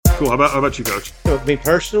cool. How about you, Coach? So, me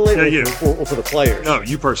personally, Yeah, you. Or for the players? No,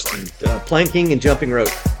 you personally. Planking and jumping rope.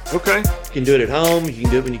 Okay. You can do it at home. You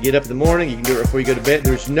can do it when you get up in the morning. You can do it before you go to bed.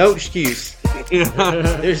 There's no excuse.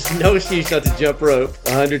 There's no excuse not to jump rope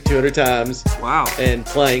 100, 200 times. Wow. And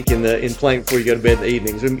plank plank before you go to bed in the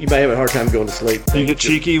evenings. You may have a hard time going to sleep. You get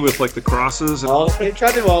cheeky with like the crosses.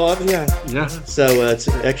 Try to do all of them. Yeah. Yeah. So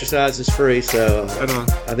exercise is free. So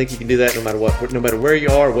I think you can do that no matter what, no matter where you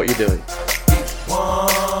are or what you're doing.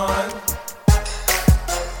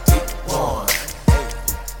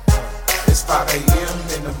 It's 5 a.m.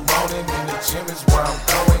 in the morning and the gym is where I'm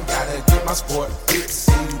going. Gotta get my sport fit.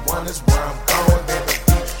 C1 is where I'm going. Baby,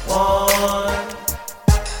 D1.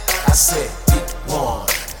 I said D1.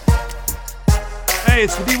 Hey,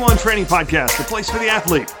 it's the D1 Training Podcast, the place for the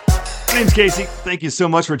athlete. My name's Casey. Thank you so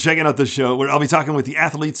much for checking out the show, where I'll be talking with the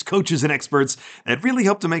athletes, coaches, and experts that really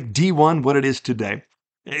help to make D1 what it is today.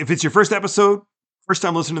 If it's your first episode, first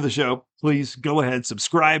time listening to the show, please go ahead,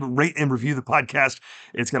 subscribe, rate, and review the podcast.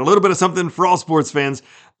 It's got a little bit of something for all sports fans.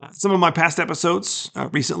 Some of my past episodes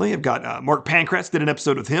recently, I've got Mark Pankratz, did an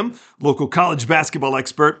episode with him, local college basketball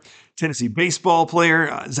expert, Tennessee baseball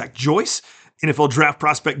player Zach Joyce, NFL draft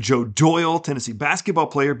prospect Joe Doyle, Tennessee basketball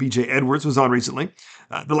player BJ Edwards was on recently.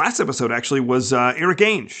 The last episode actually was Eric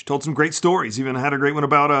Ainge, told some great stories, even had a great one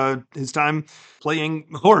about his time playing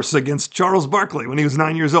horse against Charles Barkley when he was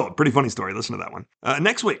 9 years old. Pretty funny story. Listen to that one.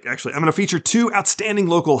 Next week, actually, I'm going to feature two outstanding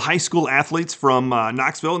local high school athletes from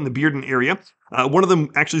Knoxville in the Bearden area. One of them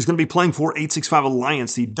actually is going to be playing for 865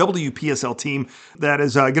 Alliance, the WPSL team that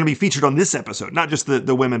is going to be featured on this episode. Not just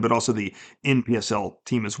the women, but also the NPSL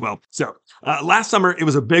team as well. So last summer, it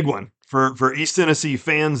was a big one for East Tennessee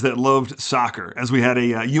fans that loved soccer, as we had a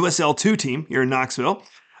USL2 team here in Knoxville.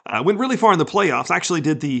 Went really far in the playoffs. Actually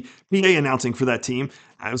did the PA announcing for that team.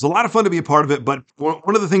 It was a lot of fun to be a part of it, but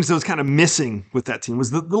one of the things that was kind of missing with that team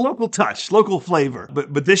was the local touch, local flavor.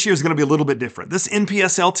 But this year is going to be a little bit different. This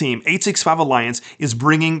NPSL team, 865 Alliance, is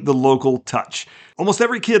bringing the local touch. Almost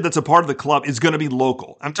every kid that's a part of the club is going to be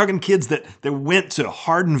local. I'm talking kids that went to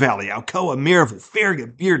Hardin Valley, Alcoa, Maryville,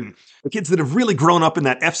 Farragut, Bearden. The kids that have really grown up in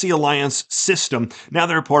that FC Alliance system. Now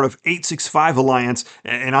they're a part of 865 Alliance,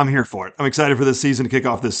 and I'm here for it. I'm excited for this season to kick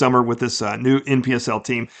off this summer with this new NPSL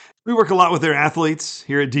team. We work a lot with their athletes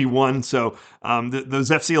here at D1, so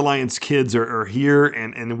those FC Alliance kids are here,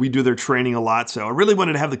 and we do their training a lot. So I really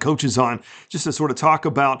wanted to have the coaches on just to sort of talk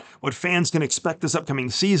about what fans can expect this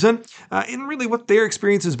upcoming season, and really what their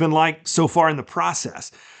experience has been like so far in the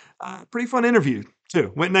process. Pretty fun interview,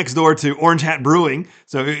 too. Went next door to Orange Hat Brewing.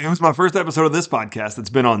 So it was my first episode of this podcast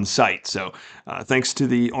that's been on site. So thanks to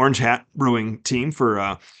the Orange Hat Brewing team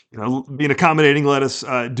for being accommodating, let us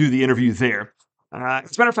do the interview there.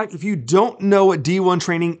 As a matter of fact, if you don't know what D1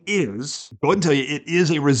 training is, go ahead and tell you it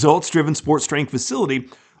is a results-driven sports strength facility,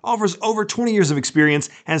 offers over 20 years of experience,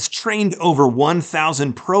 has trained over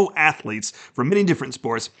 1,000 pro athletes from many different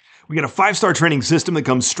sports. We got a 5-star training system that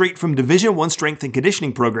comes straight from Division I strength and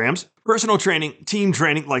conditioning programs, personal training, team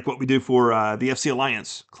training, like what we do for the FC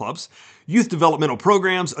Alliance clubs, youth developmental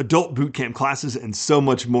programs, adult boot camp classes, and so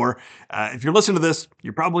much more. If you're listening to this,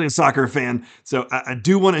 you're probably a soccer fan. So I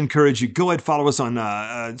do want to encourage you, go ahead, follow us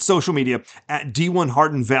on social media at D1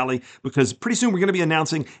 Hardin Valley, because pretty soon we're going to be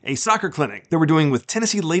announcing a soccer clinic that we're doing with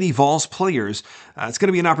Tennessee Lady Vols players. It's going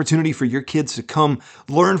to be an opportunity for your kids to come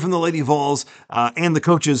learn from the Lady Vols and the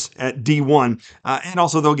coaches at D1. And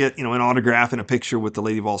also they'll get, an autograph and a picture with the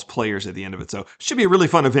Lady Vols players at the end of it. So it should be a really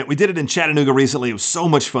fun event. We did it in Chattanooga recently. It was so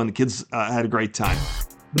much fun. The kids had a great time.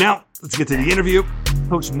 Now, let's get to the interview.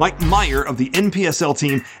 Coach Mike Meyer of the NPSL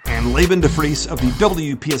team and Laban DeFries of the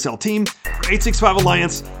WPSL team for 865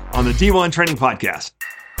 Alliance on the D1 Training Podcast.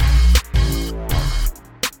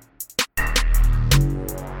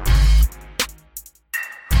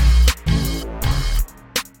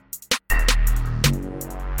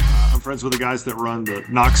 I'm friends with the guys that run the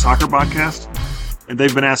Knox Soccer Podcast, and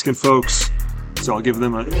they've been asking folks, so I'll give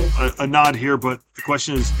them a nod here, but the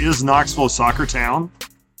question is Knoxville a soccer town?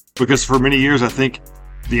 Because for many years, I think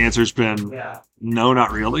the answer's been no,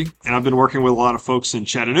 not really. And I've been working with a lot of folks in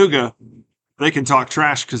Chattanooga. They can talk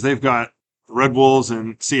trash because they've got Red Wolves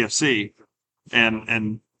and CFC.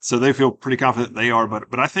 And so they feel pretty confident they are.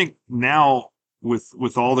 But I think now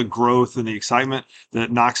with all the growth and the excitement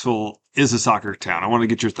that Knoxville is a soccer town. I want to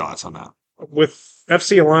get your thoughts on that. With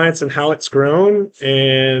FC Alliance and how it's grown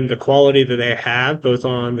and the quality that they have, both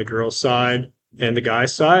on the girls' side and the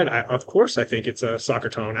guys' side, of course, I think it's a soccer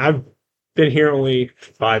town. I've been here only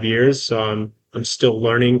 5 years, so I'm still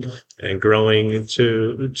learning and growing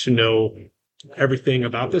to know everything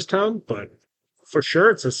about this town. But for sure,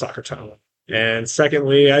 it's a soccer town. And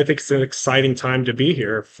secondly, I think it's an exciting time to be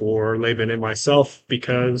here for Laban and myself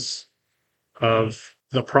because of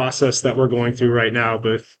the process that we're going through right now,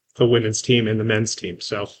 both the women's team and the men's team.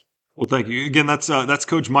 So, Well, thank you again. That's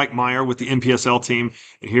Coach Mike Meyer with the NPSL team,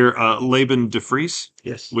 and here Laban DeFries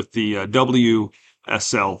Yes. with the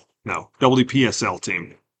WPSL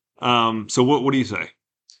team. So what do you say?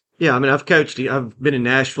 Yeah, I mean, I've been in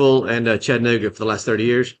Nashville and Chattanooga for the last 30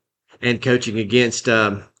 years and coaching against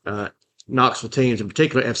Knoxville teams, in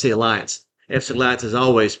particular FC Alliance. FC Alliance has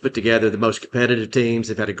always put together the most competitive teams.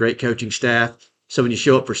 They've had a great coaching staff. So when you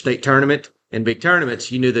show up for state tournament and big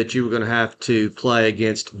tournaments, you knew that you were going to have to play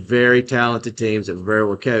against very talented teams that were very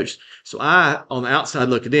well coached. So I, on the outside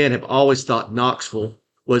looking in, have always thought Knoxville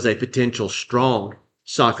was a potential strong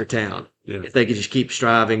soccer town. Yeah. If they could just keep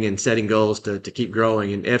striving and setting goals to keep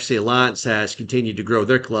growing. And FC Alliance has continued to grow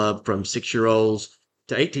their club from 6-year-olds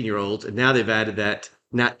to 18-year-olds. And now they've added that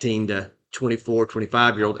 19 to 24,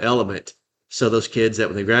 25-year-old element. So those kids that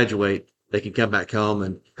when they graduate, they can come back home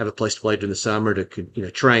and have a place to play during the summer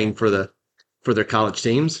to train for their college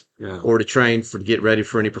teams or to train to get ready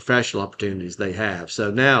for any professional opportunities they have.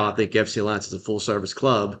 So now I think FC Alliance is a full-service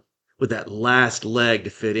club with that last leg to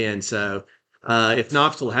fit in. So if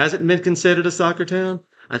Knoxville hasn't been considered a soccer town,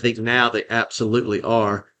 I think now they absolutely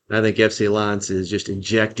are. And I think FC Alliance has just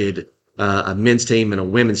injected a men's team and a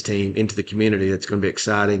women's team into the community. That's going to be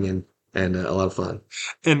exciting and a lot of fun.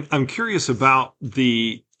 And I'm curious about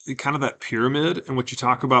the kind of that pyramid and what you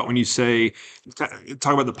talk about when you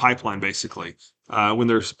talk about the pipeline, basically, when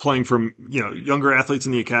they're playing from, younger athletes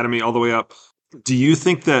in the academy all the way up. Do you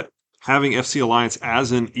think that having FC Alliance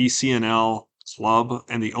as an ECNL club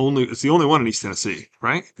and it's the only one in East Tennessee,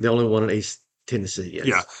 right? The only one in East Tennessee, yes.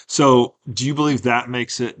 Yeah. So do you believe that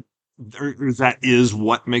makes it, or that is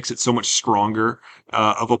what makes it so much stronger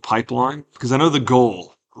of a pipeline? Because I know the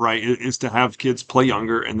goal, right, is to have kids play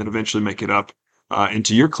younger and then eventually make it up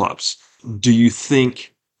into your clubs. Do you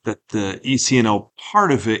think that the ECNL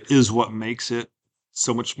part of it is what makes it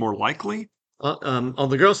so much more likely? On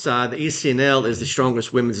the girls' side, the ECNL is the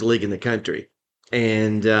strongest women's league in the country.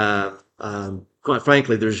 And quite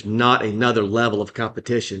frankly, there's not another level of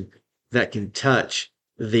competition that can touch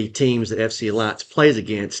the teams that FC Alliance plays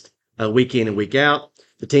against week in and week out.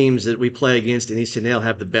 The teams that we play against in ECNL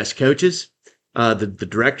have the best coaches. The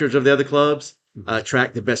directors of the other clubs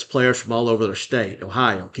attract the best players from all over their state: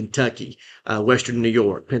 Ohio, Kentucky, Western New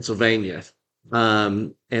York, Pennsylvania.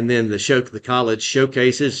 And then the college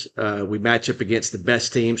showcases, we match up against the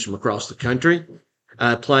best teams from across the country,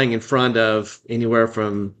 playing in front of anywhere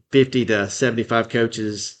from 50 to 75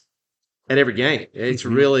 coaches at every game. It's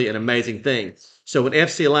really an amazing thing. So when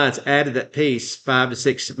FC Alliance added that piece 5 to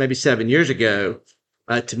 6, maybe 7 years ago,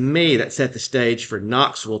 to me, that set the stage for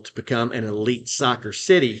Knoxville to become an elite soccer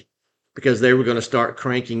city, because they were going to start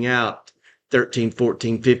cranking out 13,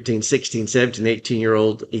 14, 15, 16, 17,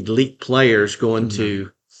 18-year-old elite players going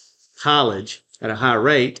to college at a high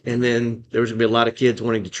rate. And then there was going to be a lot of kids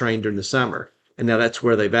wanting to train during the summer. And now that's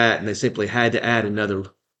where they've at. And they simply had to add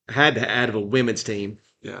a women's team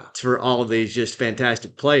for all of these just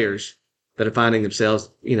fantastic players that are finding themselves,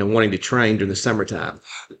 wanting to train during the summertime.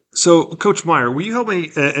 So, Coach Meyer, will you help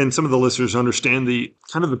me and some of the listeners understand the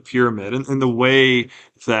kind of the pyramid and the way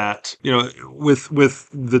that, with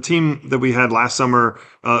the team that we had last summer,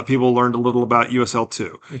 people learned a little about USL2.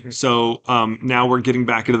 Mm-hmm. So now we're getting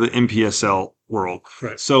back into the NPSL world.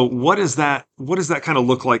 Right. So what does that kind of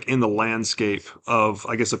look like in the landscape of,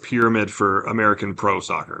 I guess, a pyramid for American pro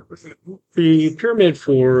soccer? The pyramid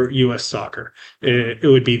for U.S. soccer, it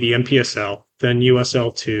would be the NPSL, then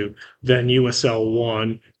USL2, then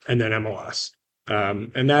USL1, and then MLS.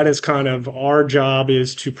 And that is kind of our job,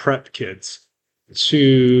 is to prep kids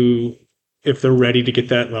to, if they're ready to get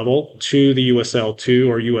that level, to the USL2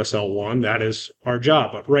 or USL1. That is our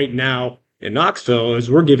job. But right now in Knoxville, is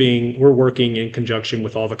we're working in conjunction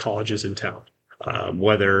with all the colleges in town,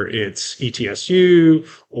 whether it's ETSU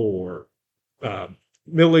or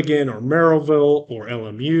Milligan or Merrillville or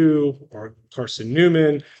LMU or Carson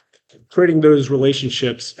Newman, creating those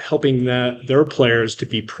relationships, helping their players to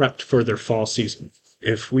be prepped for their fall season.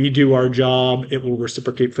 If we do our job, it will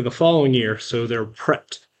reciprocate for the following year, so they're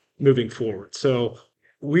prepped moving forward. So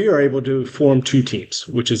we are able to form 2 teams,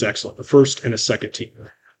 which is excellent, a first and a second team.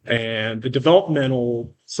 And the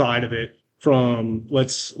developmental side of it, from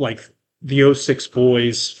the 06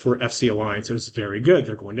 boys for FC Alliance, is very good.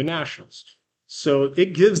 They're going to nationals. So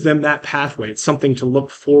it gives them that pathway. It's something to look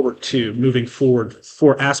forward to moving forward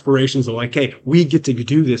for aspirations of hey, we get to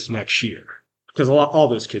do this next year. because all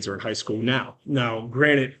those kids are in high school now. Now,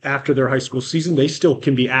 granted, after their high school season, they still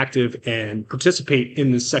can be active and participate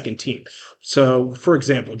in the second team. So, for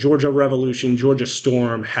example, Georgia Revolution, Georgia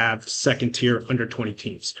Storm have second tier under 20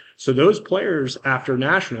 teams. So those players after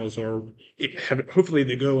nationals, hopefully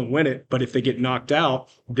they go and win it, but if they get knocked out,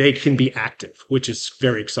 they can be active, which is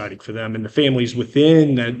very exciting for them and the families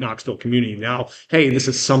within the Knoxville community. Now, hey, this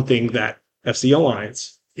is something that FC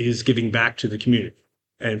Alliance is giving back to the community.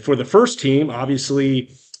 And for the first team,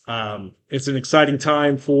 obviously, it's an exciting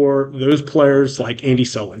time for those players like Andy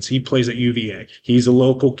Sullins. He plays at UVA. He's a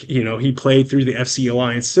local, he played through the FC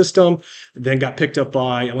Alliance system, then got picked up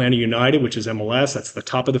by Atlanta United, which is MLS. That's the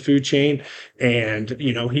top of the food chain. And,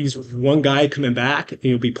 he's one guy coming back.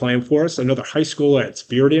 He'll be playing for us. Another high schooler at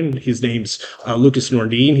Spiridon. His name's Lucas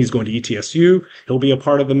Nordin. He's going to ETSU. He'll be a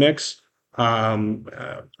part of the mix.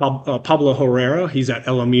 Pablo Herrera. He's at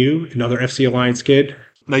LMU, another FC Alliance kid.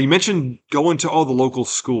 Now, you mentioned going to all the local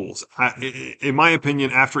schools. In my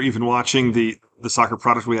opinion, after even watching the soccer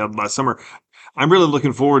product we had last summer, I'm really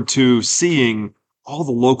looking forward to seeing all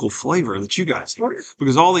the local flavor that you guys have.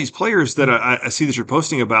 Because all these players that I see that you're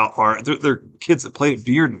posting about they're kids that played at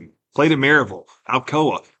Bearden, played at Maryville,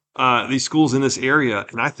 Alcoa, these schools in this area.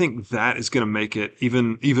 And I think that is going to make it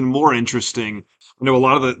even more interesting. I know a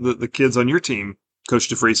lot of the kids on your team, Coach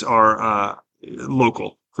DeFries, are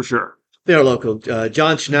local for sure. They're local.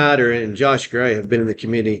 John Schneider and Josh Gray have been in the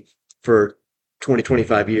community for 20,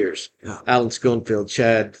 25 years. Yeah. Alan Schoenfield,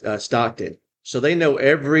 Chad Stockton. So they know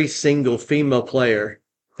every single female player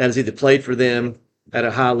that has either played for them at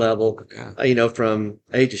a high level, from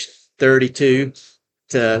ages 32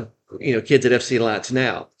 to, kids at FC Alliance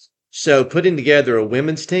now. So putting together a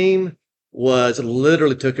women's team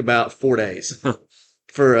literally took about 4 days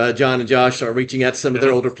for John and Josh start reaching out to some of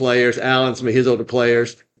their older players, Alan, some of his older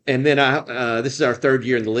players. And then this is our third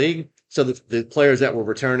year in the league. So the players that were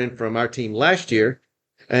returning from our team last year,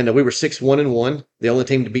 and we were 6-1-1, the only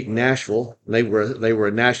team to beat Nashville. They were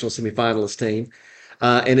a national semifinalist team,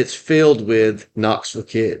 and it's filled with Knoxville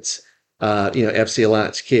kids, FC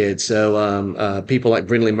Alliance kids. So people like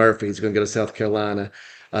Brindley Murphy is going to go to South Carolina.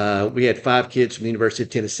 We had 5 kids from the University of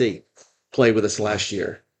Tennessee play with us last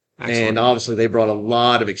year. Excellent. And obviously they brought a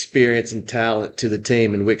lot of experience and talent to the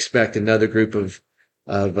team, and we expect another group of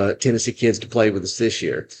Tennessee kids to play with us this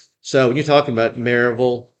year. So when you're talking about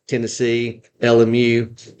Maryville, Tennessee,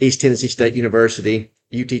 LMU, East Tennessee State University,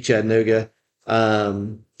 UT Chattanooga,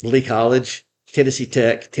 Lee College, Tennessee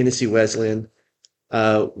Tech, Tennessee Wesleyan,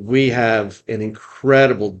 we have an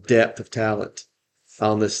incredible depth of talent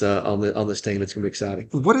on this team. It's going to be exciting.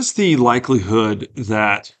 What is the likelihood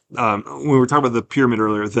that when we were talking about the pyramid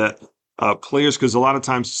earlier that players, because a lot of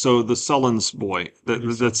times, so the Sullins boy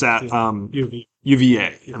that's at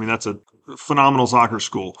UVA. I mean, that's a phenomenal soccer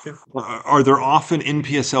school. Yeah. Are there often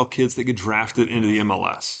NPSL kids that get drafted into the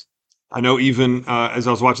MLS? I know even as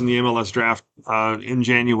I was watching the MLS draft in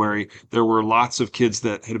January, there were lots of kids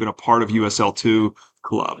that had been a part of USL2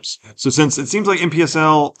 clubs. So since it seems like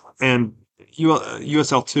NPSL and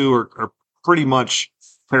USL2 are pretty much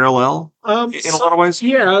parallel in a lot of ways.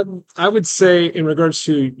 Yeah, I would say in regards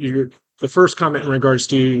to the first comment in regards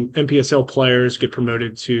to NPSL players get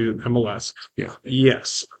promoted to MLS. Yeah.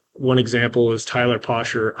 Yes. One example is Tyler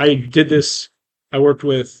Posher. I worked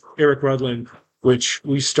with Eric Rudland, which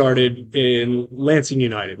we started in Lansing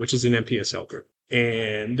United, which is an NPSL group.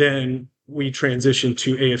 And then we transitioned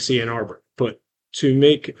to AFC Ann Arbor. But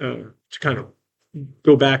to kind of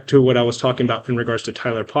go back to what I was talking about in regards to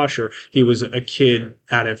Tyler Posher, he was a kid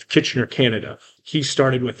out of Kitchener, Canada. He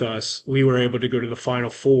started with us. We were able to go to the Final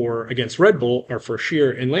Four against Red Bull our first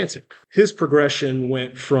year in Lansing. His progression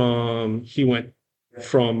went from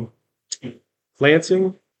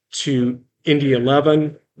Lansing to Indy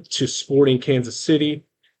 11 to Sporting Kansas City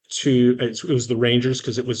to it was the Rangers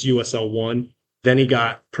because it was USL 1. Then he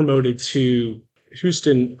got promoted to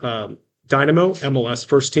Houston Dynamo, MLS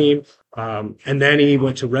first team. And then he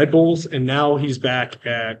went to Red Bulls, and now he's back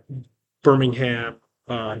at Birmingham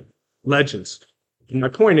Legends. And my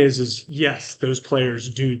point is yes, those players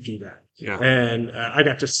do that. Yeah. And I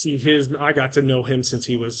got to know him since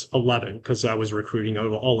he was 11 because I was recruiting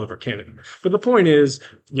all over Canada. But the point is,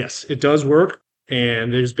 yes, it does work.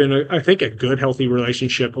 And there's been, I think, a good, healthy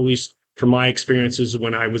relationship, at least from my experiences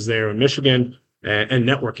when I was there in Michigan and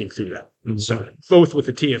networking through that. Mm-hmm. So both with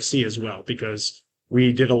the TFC as well, because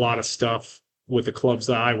we did a lot of stuff with the clubs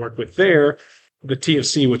that I worked with there. The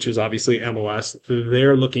TFC, which is obviously MLS,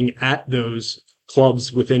 they're looking at those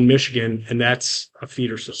clubs within Michigan, and that's a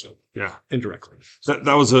feeder system Yeah. indirectly.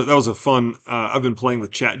 That was a fun. I've been playing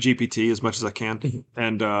with Chat GPT as much as I can,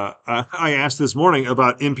 and I asked this morning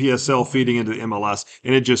about NPSL feeding into the MLS,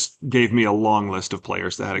 and it just gave me a long list of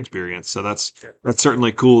players that had experience. So that's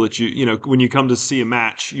certainly cool that when you come to see a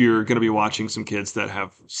match, you're going to be watching some kids that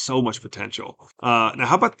have so much potential. Now,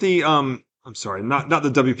 how about the I'm sorry, not the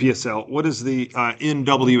WPSL. What is the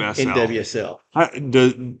NWSL?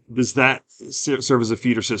 NWSL. Does that serve as a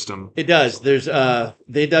feeder system? It does. There's the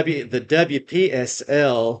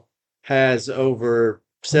WPSL has over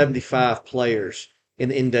 75 players in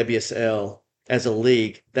the NWSL as a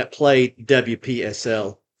league that played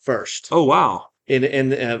WPSL first. Oh wow!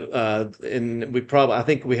 And we probably, I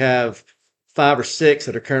think we have 5 or 6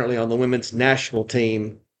 that are currently on the women's national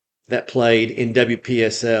team that played in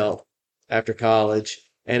WPSL after college,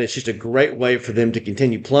 and it's just a great way for them to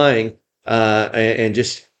continue playing and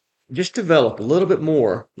just develop a little bit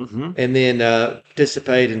more, and then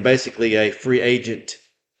participate in basically a free agent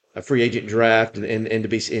draft, and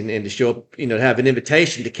to show up, to have an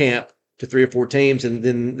invitation to camp to 3 or 4 teams, and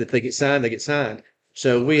then if they get signed, they get signed.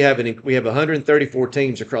 So we have 134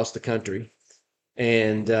 teams across the country,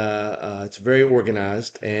 and it's very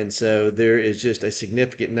organized, and so there is just a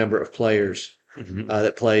significant number of players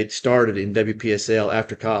that started in WPSL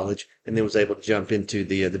after college, and then was able to jump into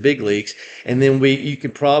the big leagues. And then you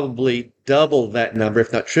can probably double that number,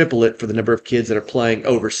 if not triple it, for the number of kids that are playing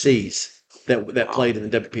overseas that played in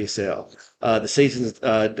the WPSL. The season's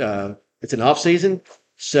it's an off season,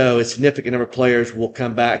 so a significant number of players will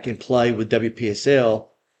come back and play with WPSL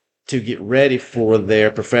to get ready for their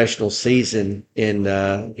professional season in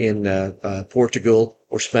Portugal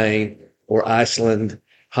or Spain or Iceland,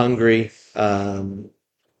 Hungary,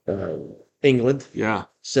 England. Yeah.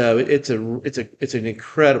 So it's an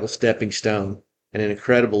incredible stepping stone and an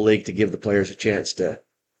incredible league to give the players a chance to,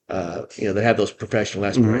 they have those professional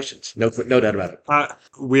aspirations. No doubt about it.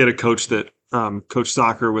 We had a coach that coached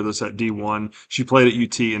soccer with us at D1. She played at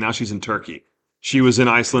UT, and now she's in Turkey. She was in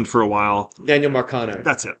Iceland for a while. Daniel Marcano.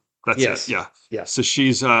 That's it. Yes. Yeah. Yeah. So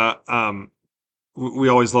she's we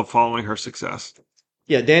always love following her success.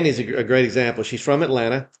 Yeah, Danny's a great example. She's from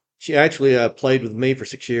Atlanta. She actually played with me for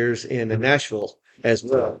 6 years in Nashville as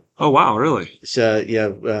well. Oh wow, really? So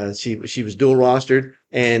she was dual rostered,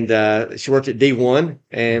 and she worked at D1,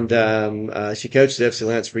 and she coached at FC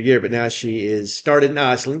Lance for a year. But now she is started in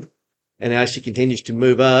Iceland, and now she continues to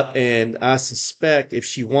move up. And I suspect if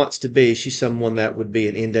she wants to be, she's someone that would be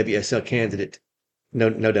an NWSL candidate. No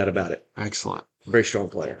doubt about it. Excellent. Very strong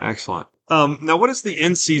player. Excellent. Now, what is the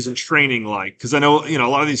in-season training like? Because I know, a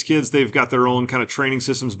lot of these kids, they've got their own kind of training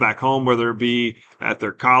systems back home, whether it be at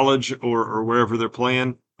their college or wherever they're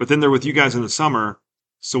playing. But then they're with you guys in the summer.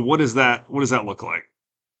 So what does that look like?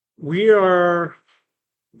 We are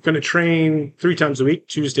going to train 3 times a week: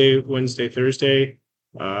 Tuesday, Wednesday, Thursday,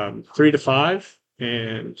 3 to 5,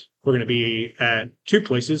 and we're going to be at 2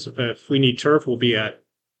 places. If we need turf, we'll be at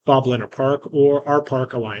Bob Leonard Park or our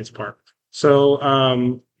park, Alliance Park.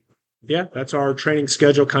 So, that's our training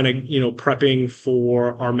schedule, kind of, prepping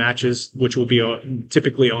for our matches, which will be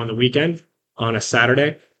typically on the weekend on a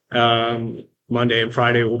Saturday. Monday and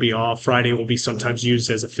Friday will be off. Friday will be sometimes used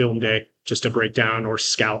as a film day just to break down or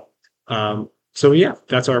scout.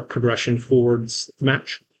 That's our progression towards the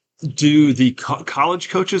match. Do the college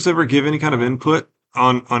coaches ever give any kind of input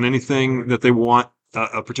on anything that they want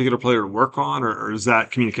a particular player to work on, or is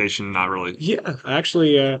that communication not really? Yeah,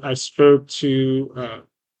 actually, I spoke to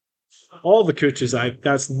all the coaches.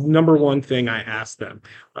 That's number one thing I asked them.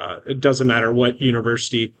 It doesn't matter what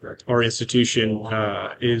university or institution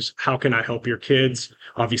is. How can I help your kids?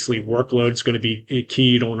 Obviously, workload is going to be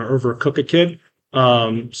key. You don't want to overcook a kid.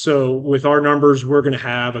 So with our numbers, we're going to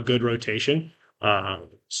have a good rotation,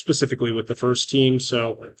 specifically with the first team.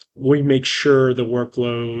 So we make sure the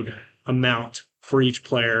workload amount for each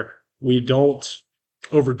player, we don't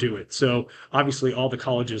overdo it. So obviously all the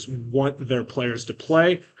colleges want their players to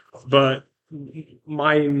play, but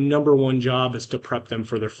my number one job is to prep them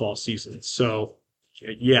for their fall season. So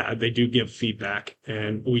yeah, they do give feedback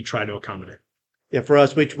and we try to accommodate. Yeah, for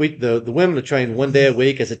us, the women are trained 1 day a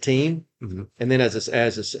week as a team, and then as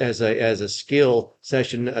a skill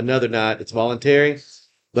session another night. It's voluntary,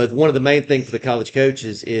 but one of the main things for the college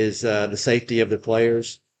coaches is the safety of the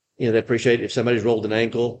players. They appreciate if somebody's rolled an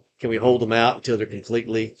ankle, can we hold them out until they're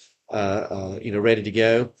completely, ready to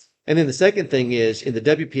go? And then the second thing is in the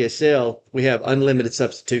WPSL we have unlimited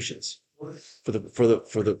substitutions for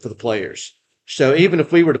the players. So even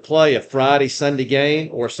if we were to play a Friday Sunday game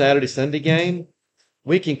or a Saturday Sunday game,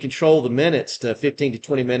 we can control the minutes to 15 to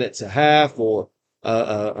 20 minutes a half or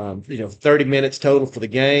 30 minutes total for the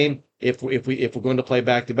game if we're going to play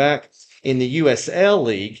back to back. In the USL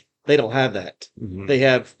League, they don't have that. Mhm.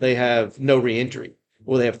 They have no reentry.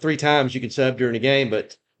 Well, they have 3 times you can sub during a game,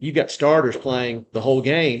 but you've got starters playing the whole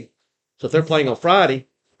game. So if they're playing on Friday,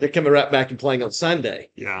 they're coming right back and playing on Sunday.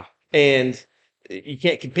 Yeah. And you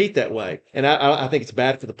can't compete that way. And I think it's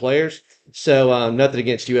bad for the players. So nothing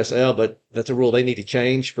against USL, but that's a rule they need to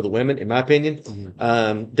change for the women, in my opinion.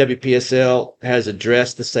 WPSL has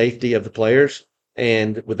addressed the safety of the players,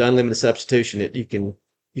 and with unlimited substitution, you can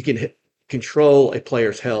control a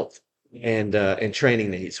player's health and training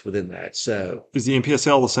needs within that. So Is the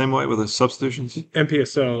NPSL the same way with the substitutions?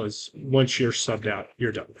 NPSL is once you're subbed out,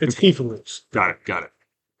 you're done. It's FIFA rules. Got it.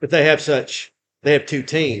 but they have 2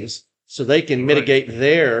 teams, so they can mitigate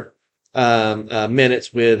their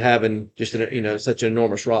minutes with having just such an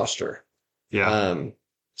enormous roster. Yeah.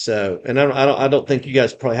 So, and I don't think you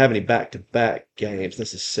guys probably have any back-to-back games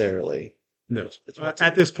necessarily. No.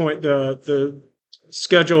 At this point, the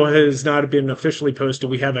schedule has not been officially posted.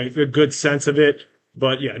 We have a good sense of it,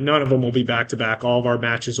 but yeah, none of them will be back-to-back. All of our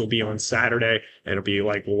matches will be on Saturday, and it'll be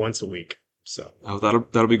like once a week. So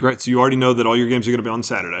that'll be great. So you already know that all your games are going to be on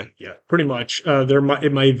Saturday. yeah, pretty much.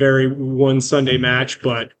 It might vary one Sunday match,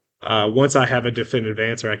 but once I have a definitive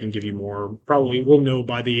answer, I can give you more. Probably we'll know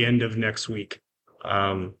by the end of next week.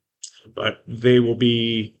 But they will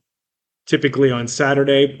be typically on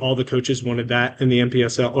Saturday. All the coaches wanted that in the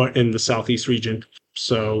NPSL or in the Southeast region.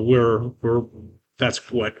 So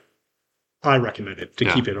that's what I recommended to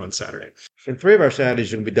keep it on Saturday. And 3 of our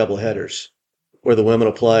Saturdays are going to be double headers, where the women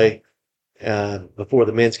will play before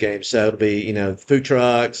the men's game. So it'll be food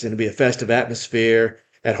trucks, and it'll be a festive atmosphere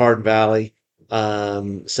at Hardin Valley.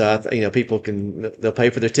 So people they'll pay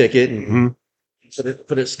for their ticket and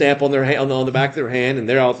put a stamp on their hand, on the back of their hand, and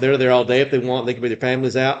they're there all day if they want. They can bring their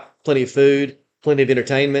families out. Plenty of food, plenty of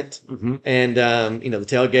entertainment, and the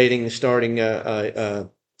tailgating is starting.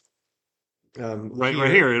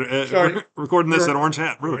 Right here. Recording this at Orange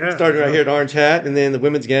Hat Brewing. Yeah. Started right here at Orange Hat, and then the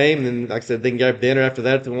women's game, and then, like I said, they can go have dinner after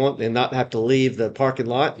that if they want, and not have to leave the parking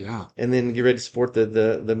lot. Yeah. And then get ready to support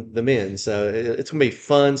the men. So it's going to be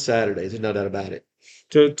fun Saturdays. There's no doubt about it.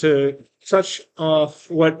 To touch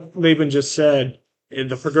off what Laban just said, in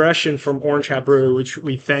the progression from Orange Hat Brew, which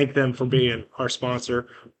we thank them for being our sponsor,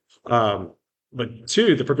 but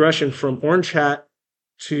 2, the progression from Orange Hat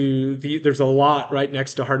to there's a lot right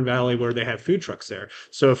next to Hardin Valley where they have food trucks there.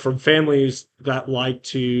 So from families that like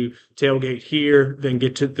to tailgate here, then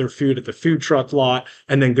get to their food at the food truck lot,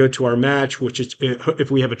 and then go to our match, which is if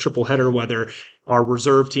we have a triple header, whether our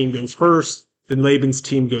reserve team goes first, then Laban's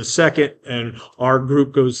team goes second, and our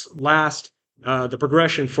group goes last. The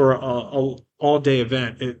progression for a all-day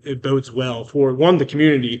event, it bodes well for the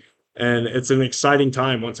community, and it's an exciting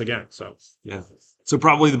time once again. So yeah. So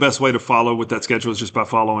probably the best way to follow with that schedule is just by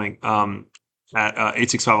following at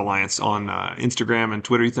 865 Alliance on Instagram and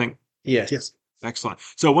Twitter, you think? Yes. Excellent.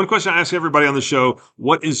 So one question I ask everybody on the show,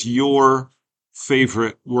 what is your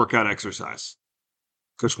favorite workout exercise?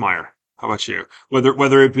 Coach Meyer, how about you?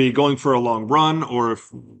 Whether it be going for a long run or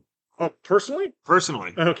personally?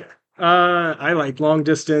 Personally. Okay. I like long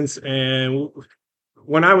distance, and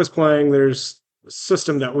when I was playing, there's a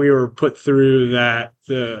system that we were put through that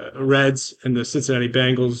the Reds and the Cincinnati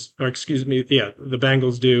Bengals, the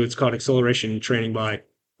Bengals do. It's called acceleration training by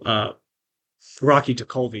Rocky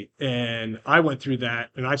Tacolvi, and I went through that,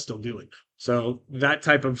 and I still do it. So that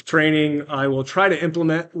type of training I will try to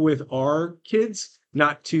implement with our kids,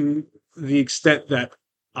 not to the extent that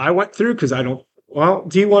I went through, because I don't. Well,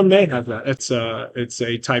 D1 may have that. It's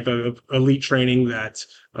a type of elite training that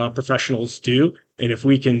professionals do, and if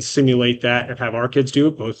we can simulate that and have our kids do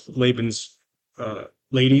it, both Laban's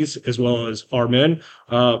ladies as well as our men,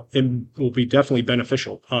 it will be definitely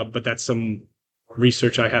beneficial. But that's some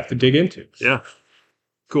research I have to dig into. Yeah.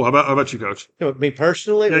 Cool. How about you, Coach? Me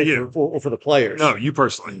personally, or for the players? No, you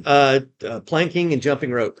personally. Planking and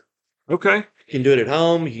jumping rope. Okay. You can do it at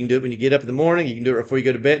home. You can do it when you get up in the morning. You can do it before you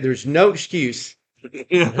go to bed. There's no excuse.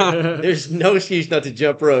 There's no excuse not to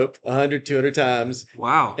jump rope 100, 200 times.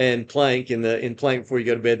 Wow. And plank in plank before you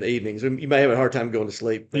go to bed in the evenings. You may have a hard time going to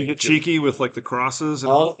sleep. You get cheeky with like the crosses.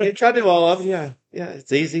 And try to do all of them. Yeah.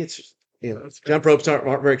 It's easy. It's jump ropes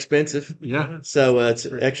aren't very expensive. Yeah. So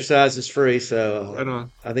exercise is free. So right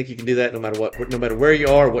on. I think you can do that no matter where you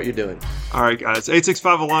are or what you're doing. All right, guys.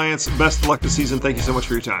 865 Alliance. Best of luck this season. Thank you so much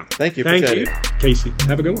for your time. Thank you. Thank you, Casey.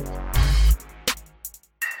 Have a good one.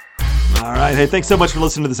 All right. Hey, thanks so much for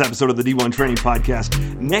listening to this episode of the D1 Training Podcast.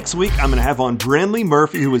 Next week, I'm going to have on Brandley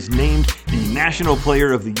Murphy, who was named the National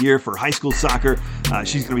Player of the Year for high school soccer.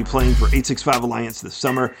 She's going to be playing for 865 Alliance this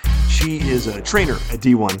summer. She is a trainer at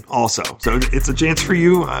D1 also. So it's a chance for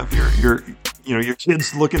you, if your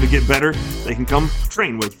kids looking to get better, they can come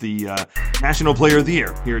train with the National Player of the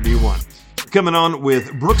Year here at D1. Coming on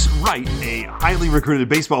with Brooks Wright, a highly recruited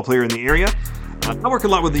baseball player in the area. I work a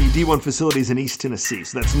lot with the D1 facilities in East Tennessee.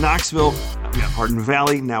 So that's Knoxville, we got Hardin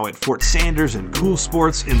Valley, now at Fort Sanders and Cool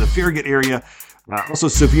Sports in the Farragut area. Also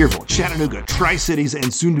Sevierville, Chattanooga, Tri-Cities,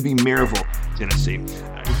 and soon to be Maryville, Tennessee.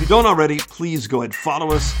 If you don't already, please go ahead,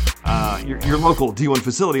 follow us, your local D1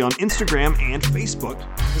 facility on Instagram and Facebook.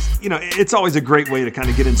 It's always a great way to kind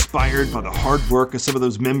of get inspired by the hard work of some of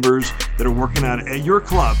those members that are working out at your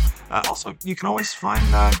club. Also, you can always find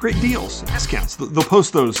great deals, discounts. They'll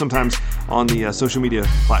post those sometimes on the social media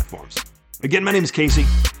platforms. Again, my name is Casey.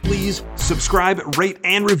 Please subscribe, rate,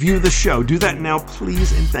 and review the show. Do that now,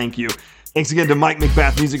 please, and thank you. Thanks again to Mike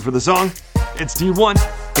McBath Music for the song. It's D1,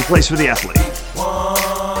 the place for the athlete.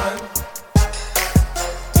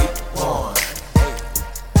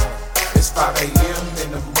 It's 5 a.m.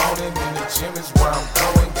 in the morning, and the gym is where I'm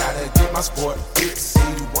going. Gotta get my sport fit.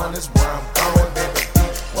 C1 is where I'm going, baby.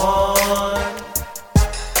 D1.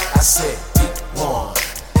 I said